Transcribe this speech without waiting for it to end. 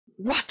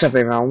What's up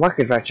everyone,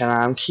 welcome to our channel.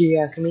 I'm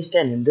Alchemist,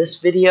 and in this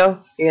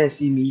video you're gonna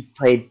see me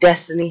play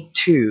Destiny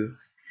 2,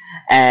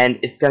 and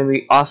it's gonna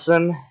be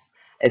awesome.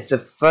 It's the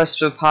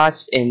first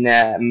part in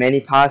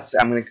many parts.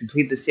 I'm gonna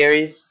complete the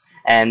series,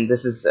 and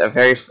this is a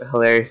very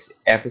hilarious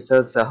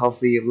episode, so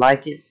hopefully you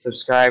like it,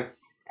 subscribe,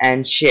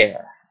 and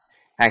share.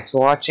 Thanks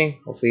for watching,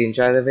 hopefully you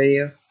enjoy the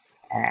video,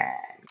 and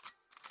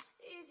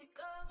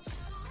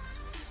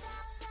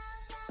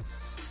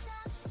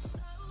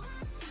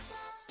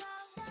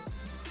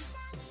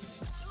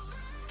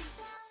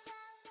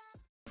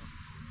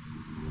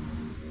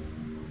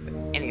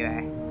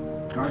anyway.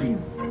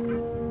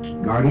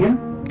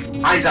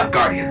 Guardian? Eyes up,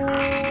 Guardian.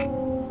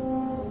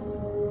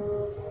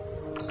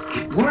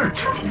 It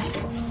worked.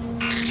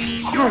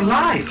 You're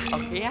alive.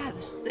 Okay, yeah,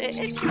 this is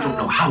it. You don't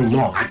know how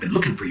long I've been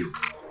looking for you.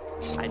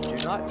 I do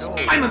not know.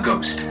 I'm a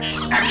ghost.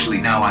 Actually,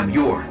 now I'm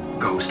your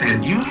ghost,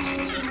 and you?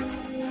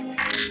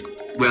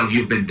 Well,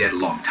 you've been dead a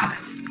long time.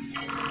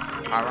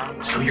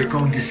 Alright. So you're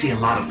going to see a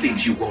lot of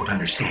things you won't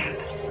understand.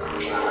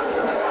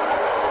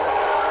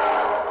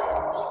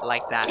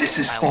 Like that. This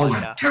is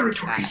fallen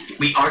territory.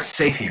 We aren't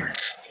safe here.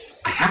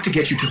 I have to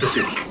get you to the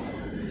city.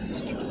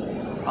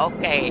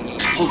 Okay.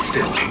 Hold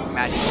still.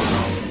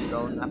 Magical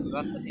Zone. I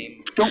forgot the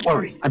name. Don't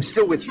worry. I'm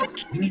still with you.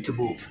 We need to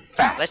move.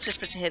 Fast. Let's just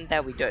pretend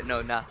that we don't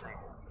know nothing.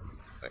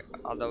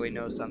 Although we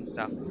know some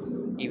stuff.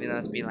 Even though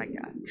it's been like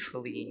a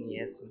trillion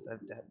years since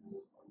I've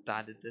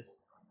started this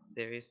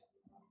series.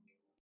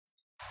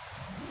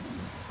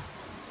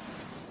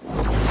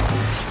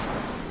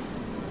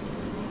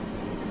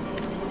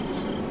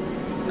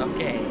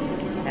 Okay,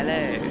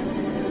 hello.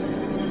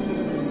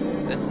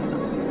 This is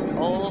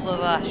old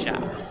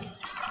Russia.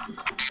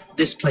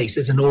 This place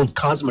is an old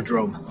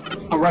cosmodrome,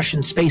 a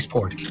Russian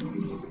spaceport.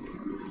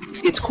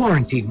 It's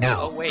quarantined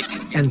now, Oh wait,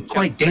 and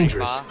quite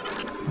dangerous,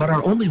 but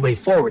our only way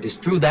forward is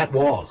through that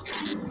wall.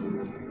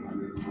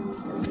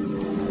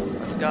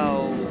 Let's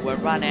go, we're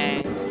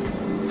running.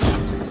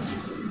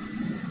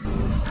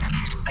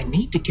 I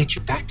need to get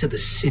you back to the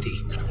city.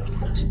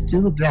 To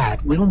do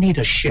that, we'll need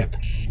a ship.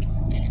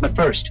 But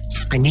first,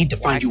 I need to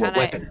find you a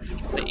weapon.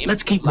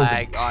 Let's keep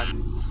moving. On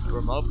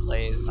remote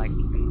play is like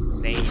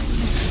insane.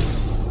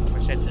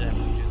 Wish I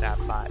didn't do that,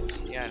 but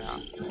yeah, no.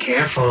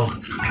 Careful.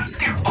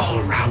 They're all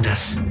around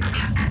us.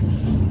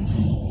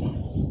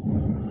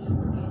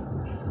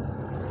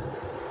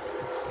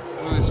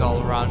 Who's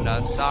all around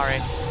us?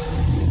 Sorry,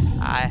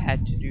 I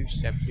had to do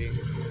something.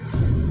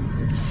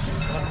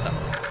 What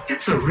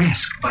It's a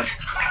risk, but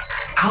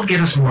I'll get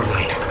us more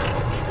light. the?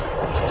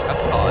 Of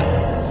course.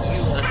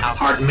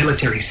 Hard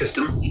military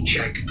system,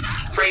 check.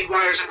 Frayed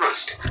wires and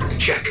rust,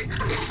 check.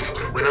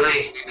 When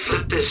I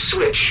flip this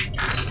switch,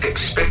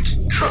 expect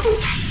trouble.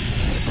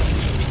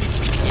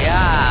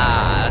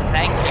 Yeah,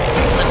 thank you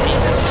for flipping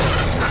this.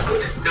 Not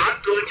good.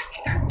 Not good.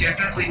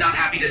 Definitely not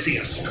happy to see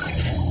us.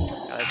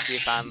 Let's see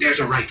if I'm... There's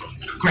a rifle.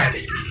 Grab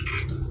it.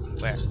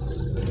 Where?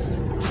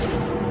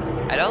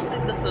 I don't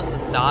think this was the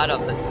start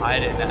of the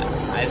Titan.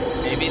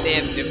 Maybe they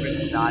have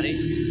different starting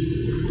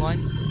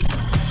points.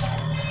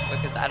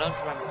 Because I don't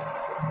remember.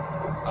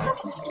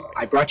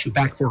 I brought you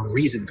back for a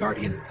reason,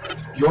 Guardian.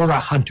 You're a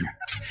hunter.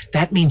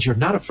 That means you're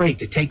not afraid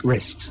to take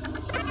risks.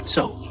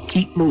 So,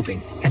 keep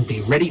moving and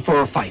be ready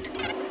for a fight.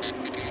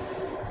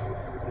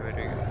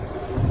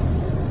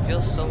 It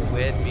feels so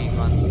weird being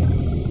on...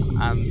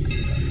 it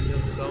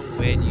feels so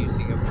weird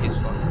using a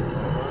PS4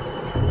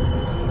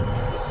 controller.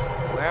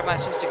 Where am I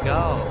supposed to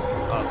go?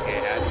 Okay,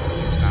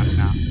 that's not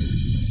now.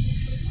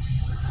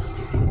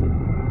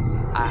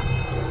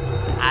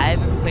 I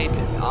haven't played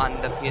it on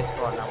the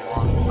PS4 in a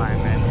long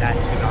time, and that's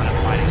not a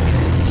fighting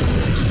game.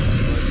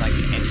 It was like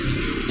an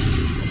NPU.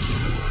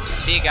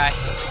 See you, guy.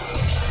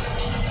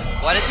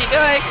 What is he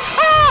doing?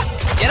 Ah!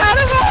 Get out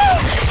of the way!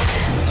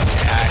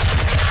 Okay,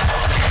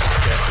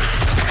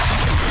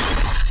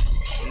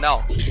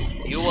 no,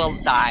 you will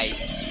die.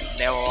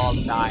 They will all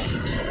die.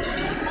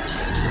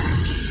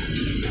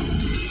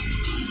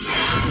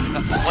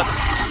 What?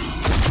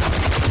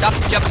 Stop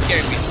jump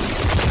scaring me.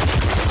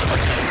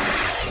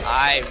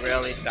 I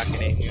really suck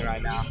at aiming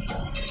right now.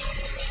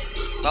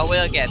 But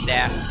we'll get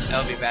there.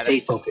 It'll be better.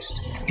 Stay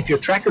focused. If your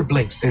tracker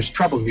blinks, there's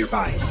trouble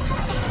nearby.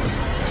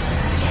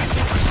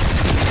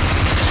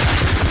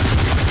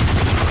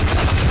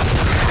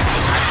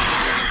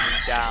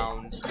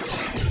 Down.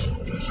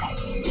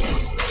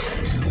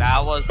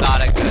 That was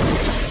not a good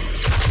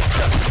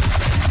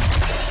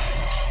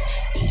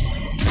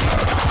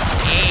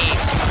aim.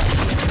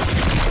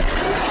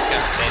 I'm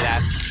gonna say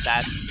that's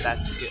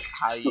good.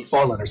 How you The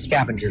Fallen are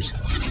scavengers,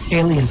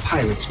 alien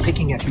pirates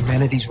picking at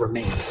humanity's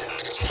remains.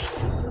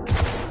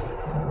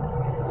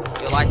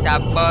 You like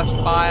that burst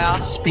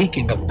fire?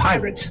 Speaking of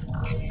pirates,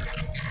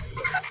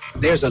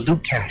 there's a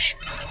loot cache.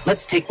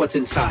 Let's take what's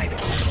inside.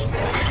 Okay.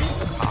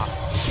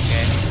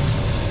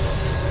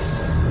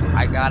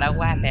 I got a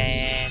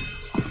weapon.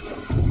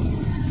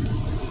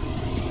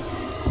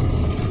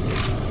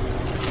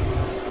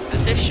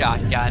 Is this a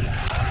shotgun? Do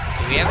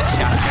we have a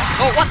shotgun?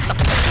 Oh, what the?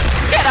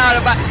 Get out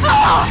of my...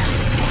 Ah!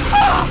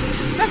 Ah!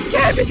 That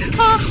scared me!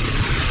 Ah!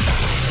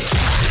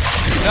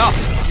 No,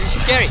 you're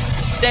scary.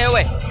 Stay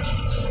away.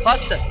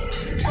 Faster.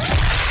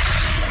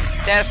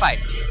 Terrified.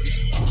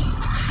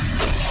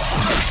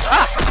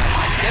 Ah!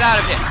 Get out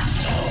of here.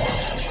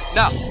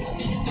 No.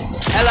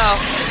 Hello.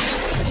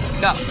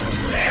 No.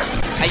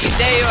 Are you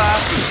there? You are.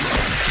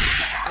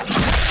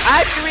 I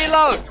have to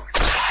reload.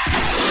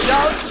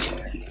 Don't.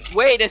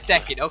 Wait a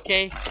second,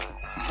 okay?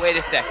 Wait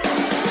a second.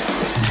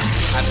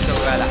 I'm so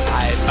glad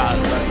I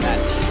found that.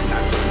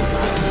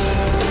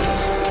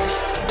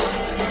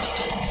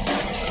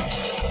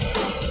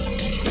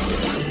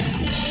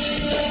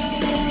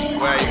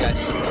 Where are you guys?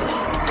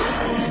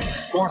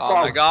 More Oh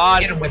forward. my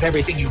god. Hit him with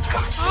everything you've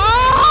got.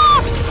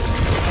 Ah!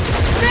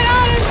 Get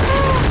out of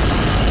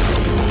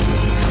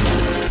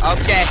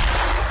here! Okay.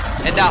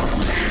 And now.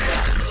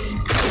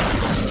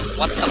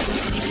 What the?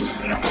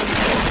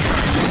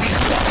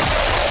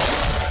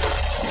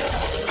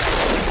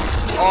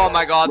 Oh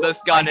my god,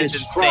 this gun is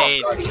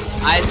insane.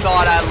 I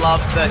thought I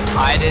loved the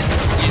Titans,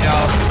 you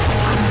know.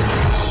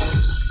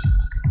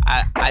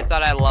 I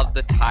thought I loved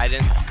the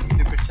Titans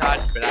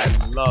supercharge, but I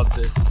love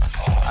this.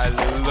 I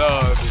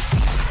love it.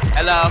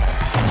 Hello.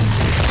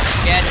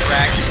 Get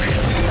wrecked.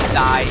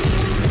 Die.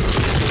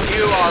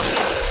 You also.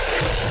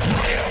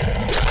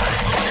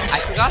 I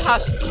forgot how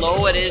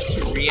slow it is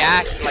to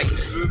react, like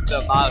to move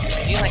the mouse.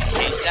 Can you like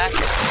change that?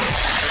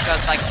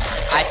 Because like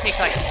I take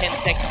like 10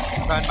 seconds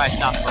to turn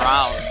myself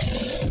around,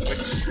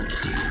 which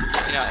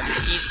you know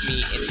impedes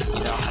me in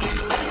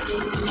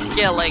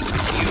killing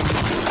you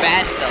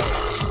vandals.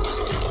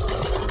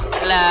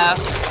 Hello.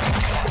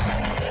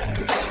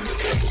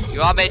 You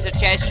want me to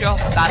chase you?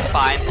 That's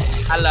fine.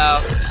 Hello.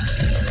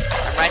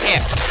 I'm right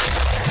here.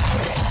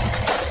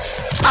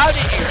 How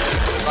did you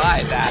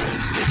survive that?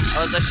 It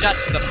was a shot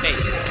to the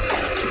face.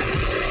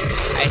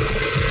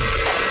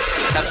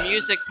 The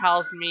music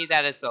tells me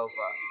that it's over.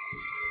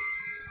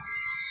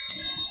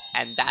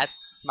 And that,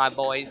 my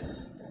boys,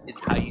 is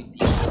how you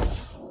deal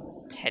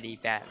with petty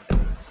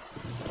vandals.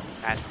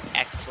 That's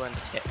excellent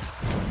tip.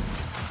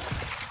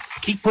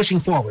 Keep pushing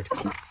forward.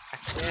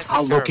 Actually,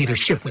 I'll locate a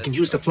ship we can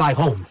use to fly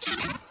home.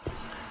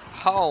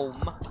 Home?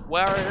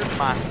 Where is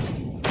my...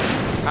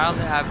 I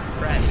only have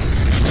friends.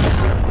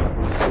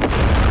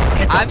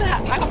 Heads up.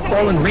 A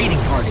fallen raiding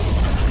party.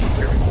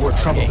 You're in more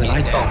trouble than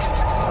I thought.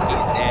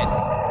 He's dead.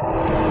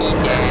 He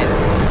dead.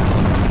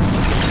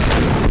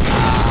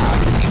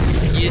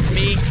 Excuse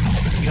me?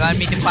 You want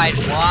me to fight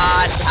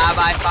what? Am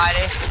I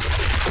fighting?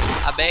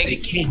 A They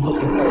big... came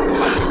looking for a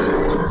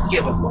while.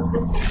 Give them one.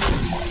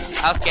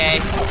 Okay.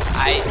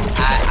 I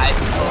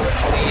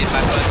supposedly if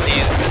I'm gonna say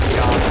it's good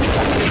job.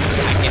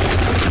 I can...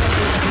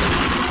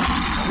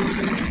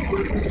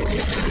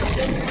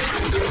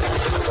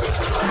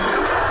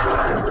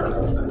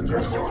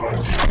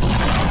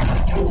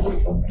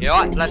 You know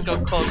what? Let's go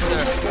closer.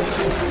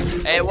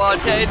 Hey,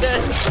 won't take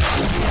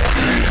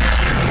this.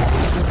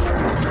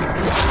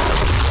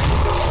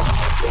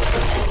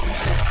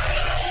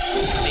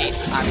 See,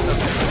 I'm so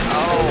good.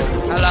 Oh,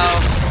 hello.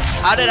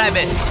 How did I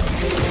miss?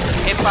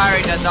 Hip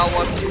firing does not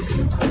work.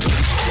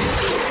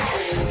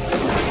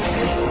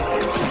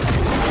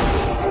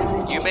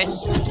 You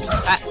missed.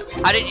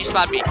 How did you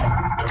spot me?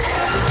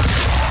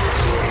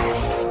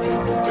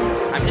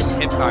 I'm just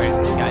hip firing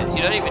these guys.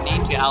 You don't even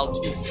need to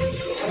L2.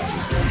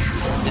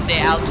 Is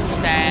it L2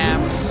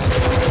 stamps?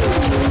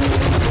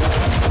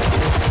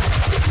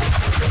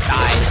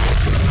 Die.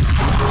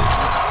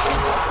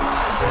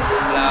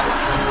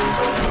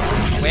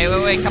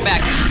 Hello. Wait, come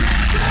back.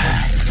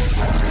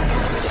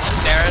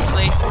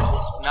 Seriously?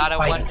 Not a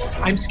one.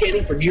 I'm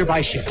scanning for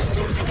nearby ships.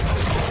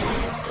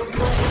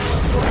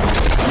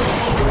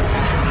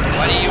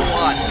 What do you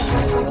want?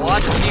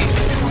 What do you...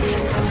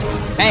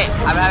 Hey,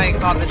 I'm having a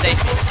conversation.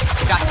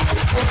 Shut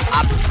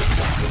up.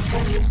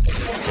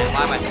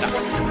 Why am I stuck?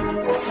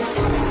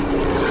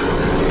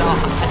 Stop.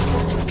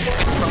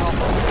 Control.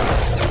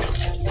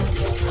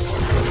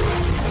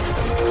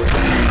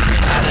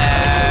 Hello.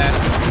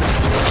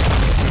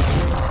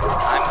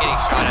 I'm getting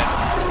shot at.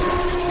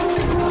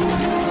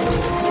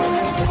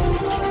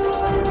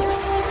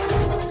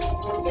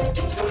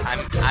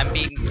 I'm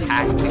being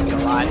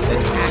tactical on the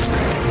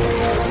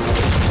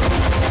tactical.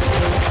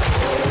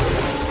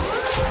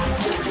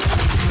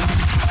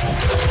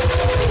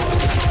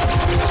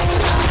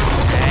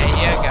 There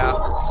you go.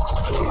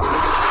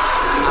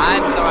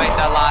 I'm throwing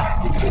the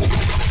last.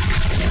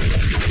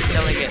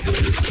 Killing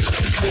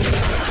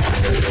it.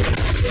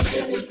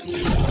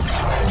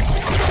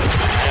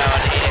 I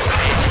don't need it.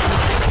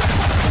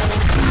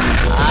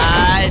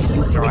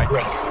 You're doing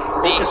great.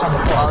 See, Focus on the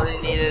all ball.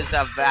 you need is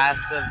a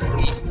massive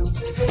leap.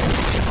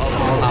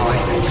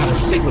 I got a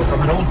signal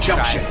from an old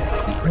jump ship.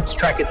 Let's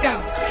track it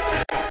down.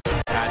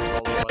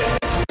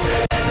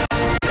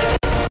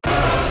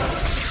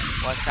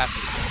 What's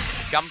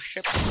happening? Jump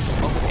ship?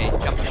 Okay,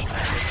 jump ship.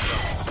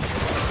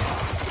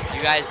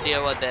 You guys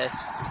deal with this.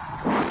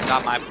 It's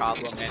not my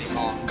problem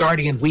anymore.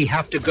 Guardian, we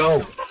have to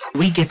go.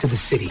 We get to the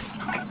city.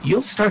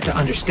 You'll start to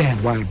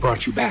understand why I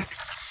brought you back.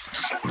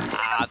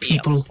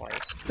 People,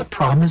 the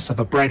promise of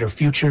a brighter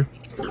future,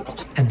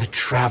 and the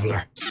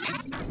traveler.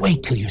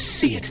 Wait till you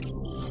see it.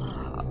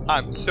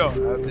 I'm so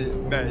happy it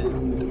made.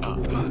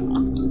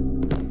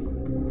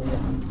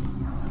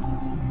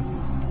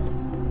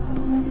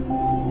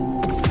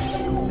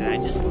 Did I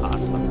just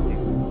pass something?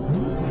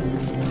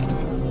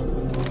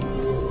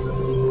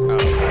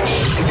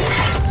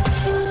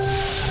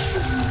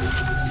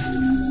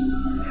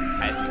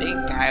 I think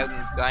I'm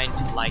going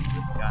to like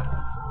this gun.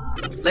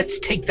 Let's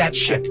take that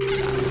ship.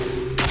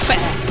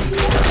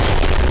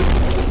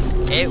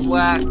 It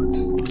worked.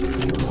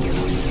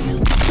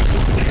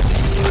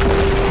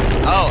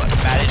 Oh,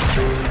 that is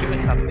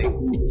doing something.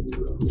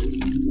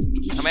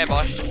 Come here,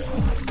 boy.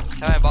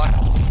 Come here, boy.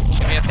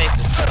 Give me your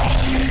faces.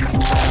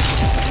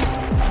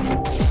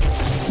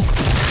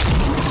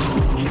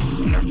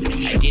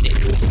 I did it.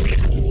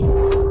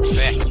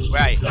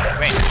 Wait.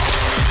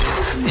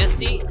 You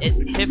see,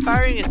 hip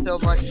firing is so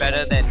much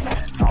better than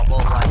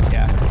normal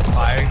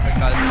firing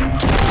because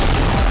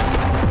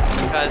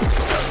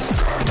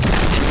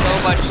it's so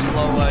much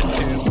slower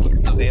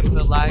to the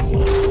input lag.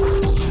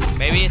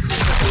 Maybe it's just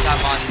because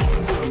I'm on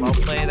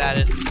remote play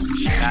that's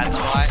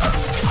why.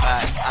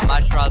 But I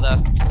much rather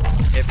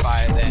hip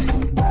fire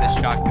than the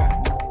shotgun.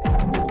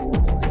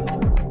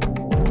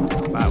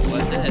 But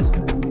with this,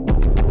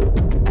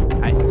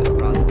 I still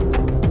run.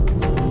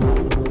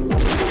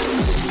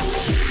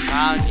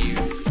 Found you.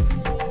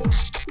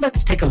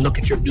 Let's take a look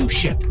at your new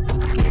ship.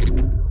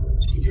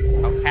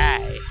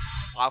 Okay.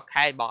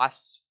 Okay,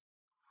 boss.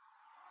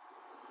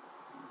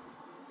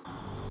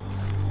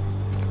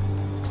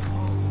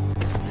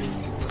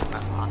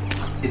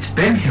 It's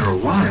been here a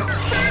while.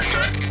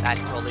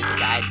 That's totally the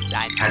guy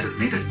designed. Hasn't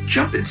made a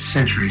jump in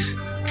centuries.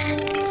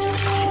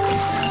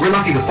 We're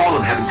lucky the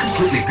Fallen haven't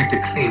completely picked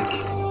it clean.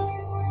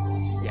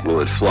 Yes. Will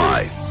it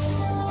fly?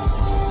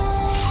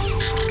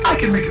 I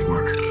can make it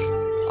work.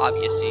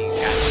 Obviously, you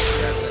can't.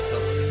 You're a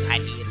little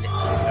tiny little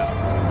girl.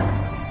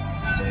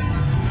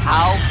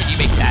 How can you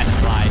make that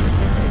fly?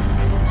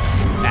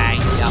 Bang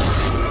up.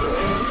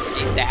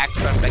 It's the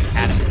extra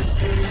mechanical.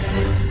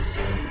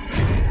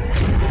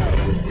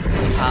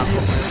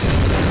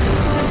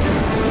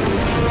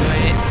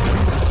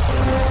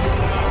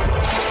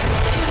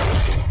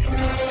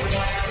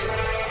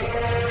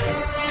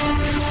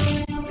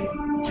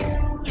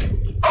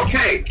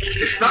 Okay,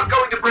 it's not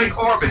going to break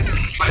orbit,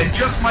 but it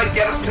just might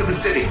get us to the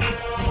city.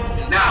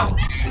 Now,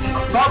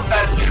 above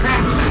that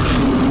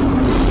transmitter.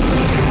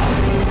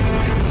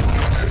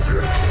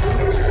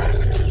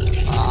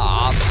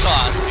 Of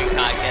course, you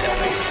can't get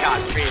away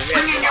scot-free with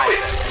Bringing you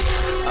in.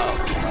 Oh,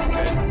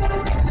 good.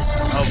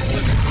 Oh,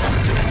 good.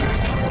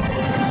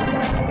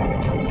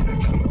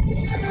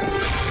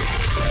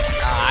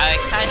 I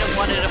kind of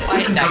wanted to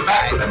fight can that come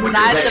back guy. with them when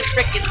Not you're the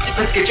ready. frickin'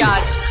 Let's get you.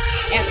 supercharged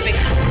epic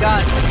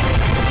gun.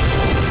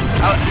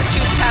 Oh,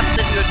 two taps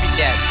and you would be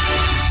dead.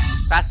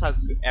 That's how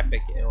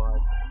epic it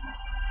was.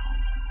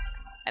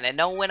 And I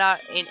know we're not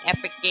in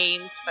epic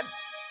games, but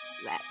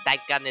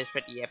that gun is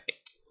pretty epic.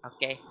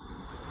 Okay?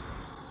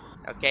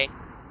 Okay?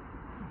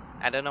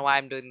 I don't know why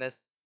I'm doing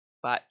this,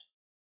 but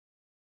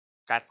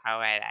that's how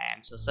I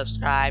am. So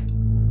subscribe.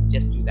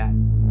 Just do that.